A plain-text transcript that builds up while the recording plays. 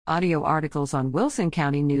Audio articles on Wilson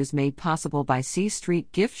County News made possible by C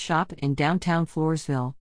Street Gift Shop in downtown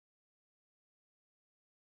Floresville.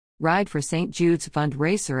 Ride for St. Jude's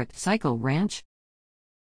fundraiser at Cycle Ranch.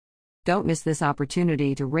 Don't miss this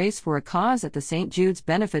opportunity to race for a cause at the St. Jude's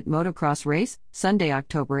Benefit Motocross Race, Sunday,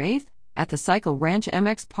 October 8th, at the Cycle Ranch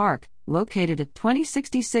MX Park, located at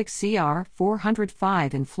 2066 CR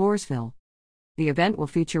 405 in Floresville. The event will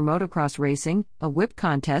feature motocross racing, a whip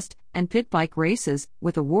contest, and pit bike races,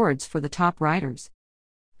 with awards for the top riders.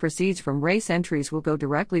 Proceeds from race entries will go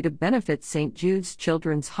directly to benefit St. Jude's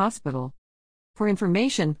Children's Hospital. For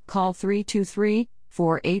information, call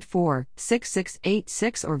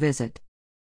 323-484-6686 or visit